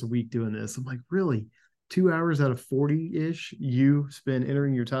 2 hours a week doing this. I'm like, really? 2 hours out of 40-ish you spend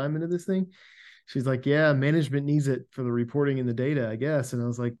entering your time into this thing? She's like, yeah, management needs it for the reporting and the data, I guess. And I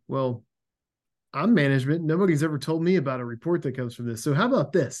was like, well, I'm management. Nobody's ever told me about a report that comes from this. So how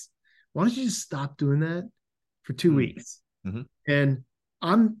about this? Why don't you just stop doing that for 2 weeks? Mm-hmm. And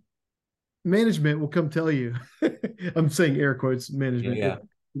I'm management will come tell you. I'm saying air quotes management, Yeah.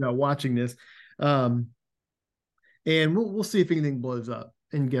 watching this. And we'll see if anything blows up.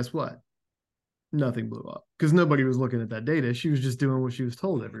 And guess what? Nothing blew up because nobody was looking at that data. She was just doing what she was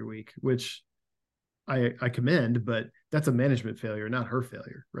told every week, which I commend, but that's a management failure, not her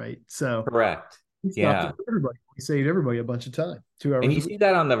failure, right? So Correct. we stopped Yeah. it for everybody. We saved everybody a bunch of time. 2 hours. And you see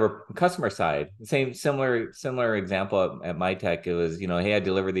that on the customer side. Similar example at my tech. It was, hey, I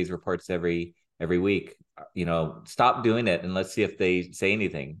deliver these reports every week. Stop doing it and let's see if they say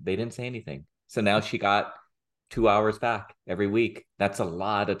anything. They didn't say anything. So now she got 2 hours back every week. That's a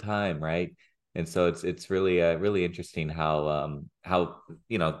lot of time, right? And so it's really interesting how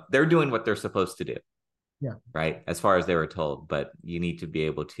they're doing what they're supposed to do. Yeah. Right. As far as they were told, but you need to be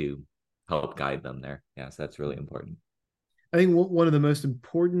able to help guide them there. Yeah. So that's really important. I think one of the most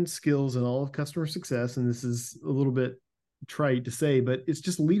important skills in all of customer success, and this is a little bit trite to say, but it's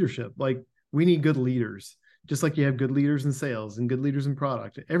just leadership. Like we need good leaders. just like you have good leaders in sales and good leaders in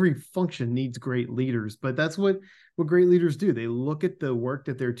product. Every function needs great leaders, but that's what great leaders do. They look at the work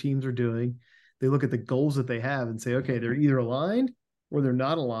that their teams are doing. They look at the goals that they have and say, okay, they're either aligned or they're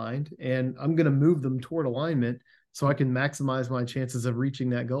not aligned, and I'm going to move them toward alignment so I can maximize my chances of reaching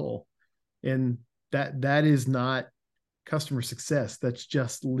that goal. And that is not customer success. That's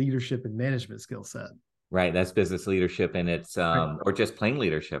just leadership and management skill set. Right. That's business leadership, and it's or just plain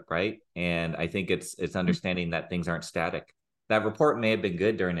leadership, right? And I think it's understanding that things aren't static. That report may have been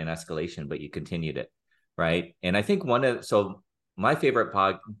good during an escalation, but you continued it, right? And I think my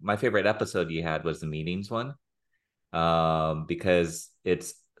favorite episode you had was the meetings one, because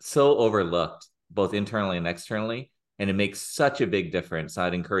it's so overlooked both internally and externally, and it makes such a big difference.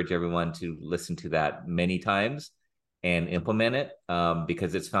 I'd encourage everyone to listen to that many times and implement it,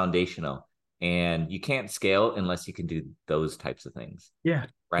 because it's foundational. And you can't scale unless you can do those types of things. Yeah,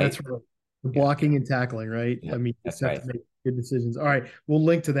 right. That's right. The blocking and tackling, right? Yeah, I mean, you that's have right. to make good decisions. All right, we'll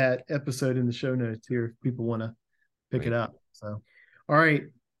link to that episode in the show notes here if people want to pick it up. So, all right,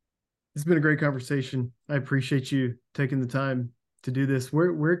 it's been a great conversation. I appreciate you taking the time to do this.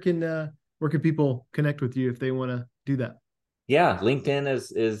 Where can people connect with you if they want to do that? Yeah, LinkedIn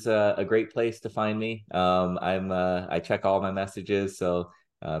is a great place to find me. I check all my messages, so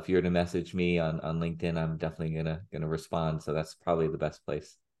if you were to message me on LinkedIn, I'm definitely gonna respond. So that's probably the best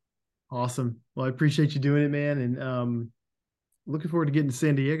place. Awesome. Well, I appreciate you doing it, man, and looking forward to getting to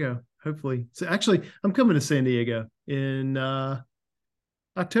San Diego. Hopefully, so actually, I'm coming to San Diego in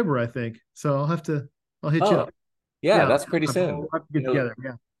October, I think. So I'll hit you up. Yeah, that's pretty soon. We'll have to get together.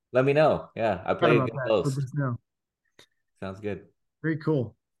 Yeah. Let me know. Yeah, I play about close. That. Sounds good. Very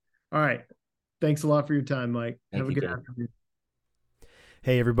cool. All right. Thanks a lot for your time, Mike. Have a good afternoon.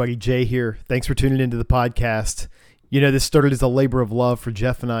 Hey, everybody. Jay here. Thanks for tuning into the podcast. You know, this started as a labor of love for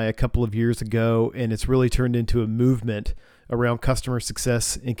Jeff and I a couple of years ago, and it's really turned into a movement around customer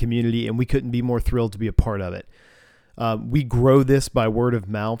success and community, and we couldn't be more thrilled to be a part of it. We grow this by word of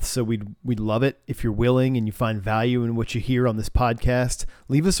mouth, so we'd love it if you're willing and you find value in what you hear on this podcast.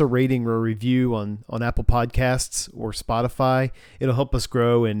 Leave us a rating or a review on Apple Podcasts or Spotify. It'll help us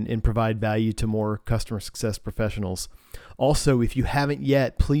grow and provide value to more customer success professionals. Also, if you haven't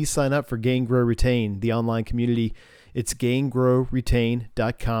yet, please sign up for Gain, Grow, Retain, the online community. It's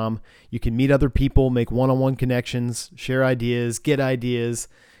gaingrowretain.com. You can meet other people, make one-on-one connections, share ideas, get ideas,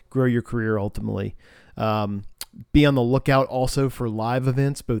 grow your career ultimately. Be on the lookout also for live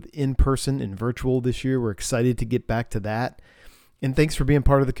events, both in person and virtual this year. We're excited to get back to that. And thanks for being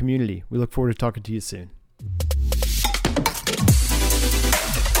part of the community. We look forward to talking to you soon.